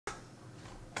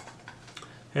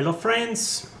Hello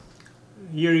friends,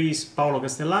 here is Paolo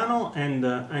Castellano and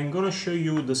I'm gonna show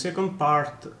you the second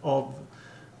part of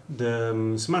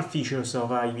the smart features of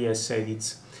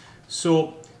ivsEdits.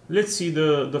 So let's see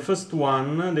the first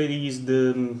one, that is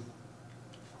the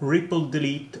ripple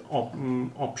delete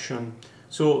option.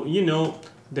 So you know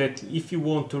that if you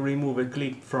want to remove a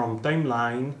clip from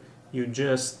timeline, you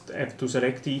just have to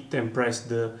select it and press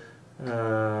the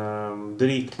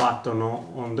delete button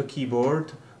on the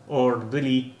keyboard, or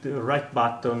delete the right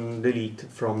button delete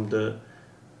from the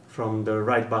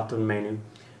right button menu.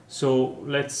 So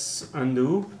let's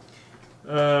undo.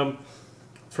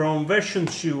 From version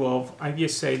 2 of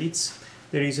ivsEdits,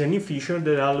 there is a new feature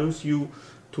that allows you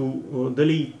to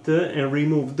delete and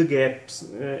remove the gaps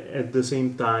at the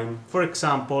same time. For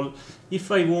example,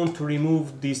 if I want to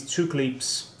remove these two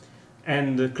clips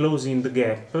and closing the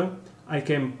gap, I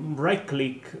can right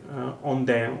click on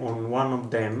one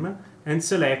of them and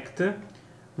select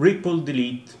ripple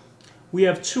delete. We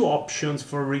have two options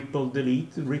for ripple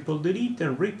delete and ripple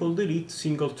delete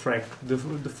single track. The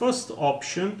first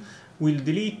option will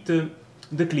delete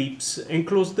the clips and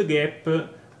close the gap,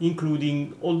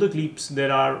 including all the clips that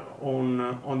are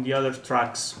on the other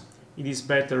tracks. It is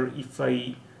better if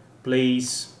I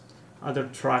place other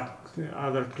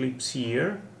clips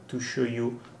here to show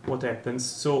you what happens.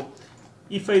 So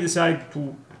if I decide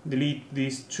to delete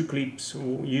these two clips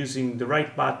using the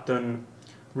right button,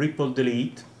 ripple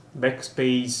delete,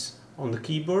 backspace on the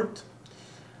keyboard,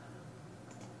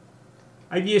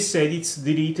 ivsEdits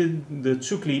deleted the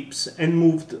two clips and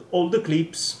moved all the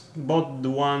clips, both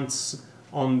the ones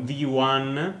on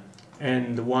V1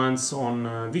 and the ones on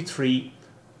V3,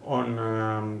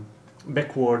 on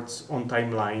backwards on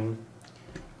timeline.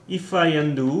 If I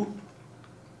undo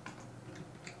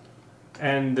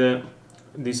and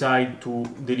decide to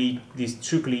delete these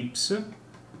two clips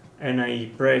and I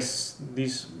press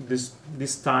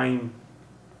this time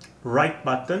right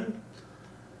button,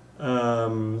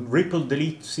 ripple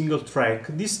delete single track,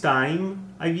 this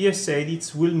time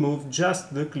ivsEdits will move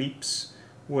just the clips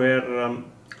where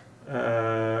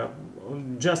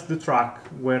just the track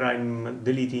where I'm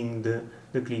deleting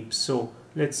the clips. So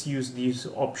let's use this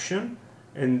option,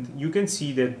 and you can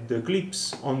see that the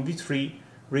clips on V3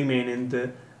 remain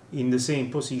in the same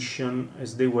position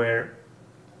as they were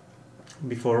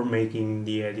before making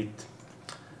the edit.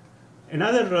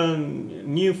 Another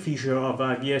new feature of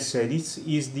ivsEdits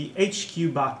is the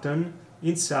HQ button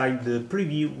inside the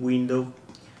preview window.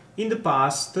 In the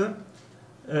past,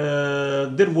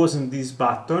 there wasn't this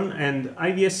button, and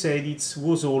ivsEdits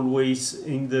was always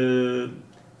in the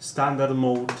standard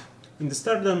mode. In the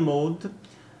standard mode,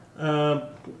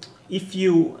 if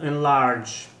you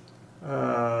enlarge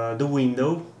the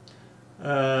window,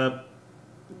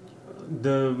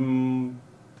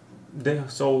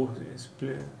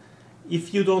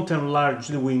 if you don't enlarge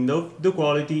the window, the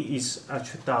quality is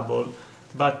acceptable.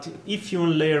 But if you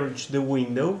enlarge the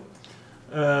window,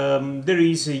 there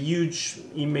is a huge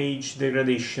image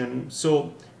degradation.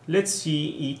 So let's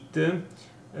see it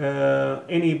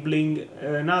enabling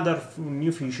another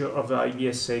new feature of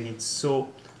ivsEdits. So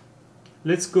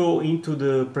let's go into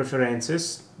the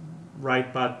preferences,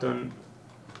 right button,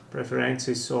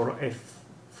 preferences, or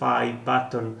F5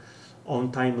 button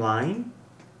on timeline.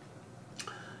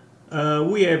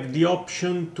 We have the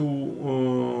option to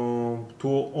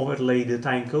overlay the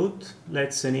timecode.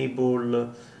 Let's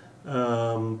enable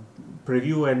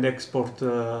preview and export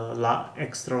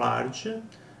extra large,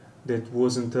 that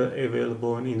wasn't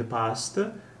available in the past.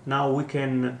 Now we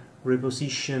can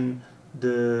reposition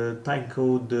the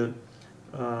timecode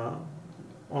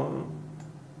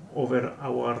over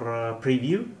our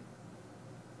preview.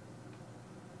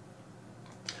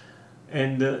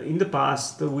 And in the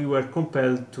past we were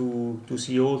compelled to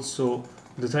see also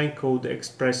the timecode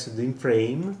expressed in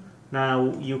frame.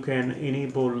 Now you can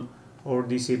enable or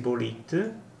disable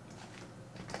it.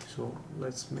 So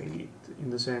let's make it in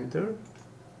the center.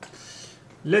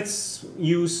 Let's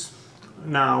use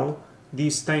now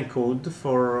this timecode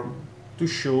to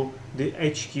show the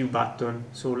HQ button.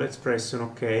 So let's press on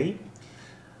OK.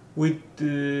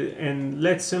 And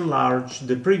let's enlarge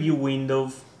the preview window.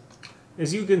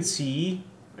 As you can see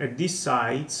at these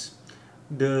sides,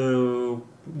 the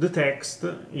text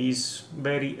is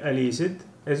very aliased,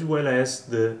 as well as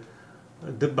the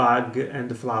bug and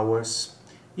the flowers.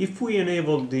 If we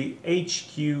enable the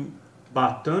HQ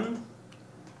button,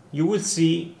 you will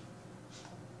see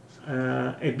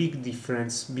a big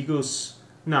difference, because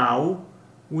now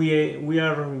we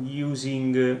are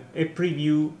using a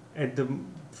preview at the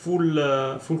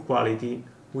full quality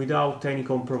without any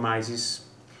compromises.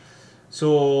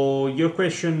 So your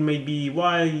question may be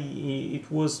why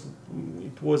it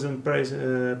wasn't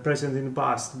present in the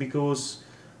past, because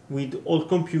with old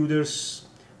computers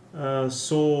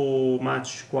so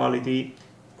much quality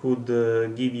could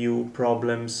give you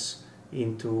problems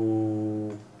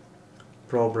into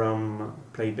program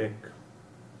playback.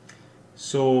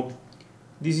 So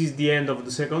this is the end of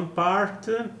the second part.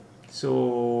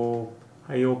 So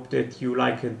I hope that you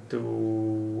liked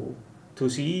to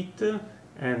see it,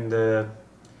 and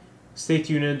stay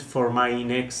tuned for my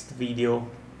next video.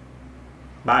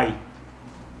 Bye!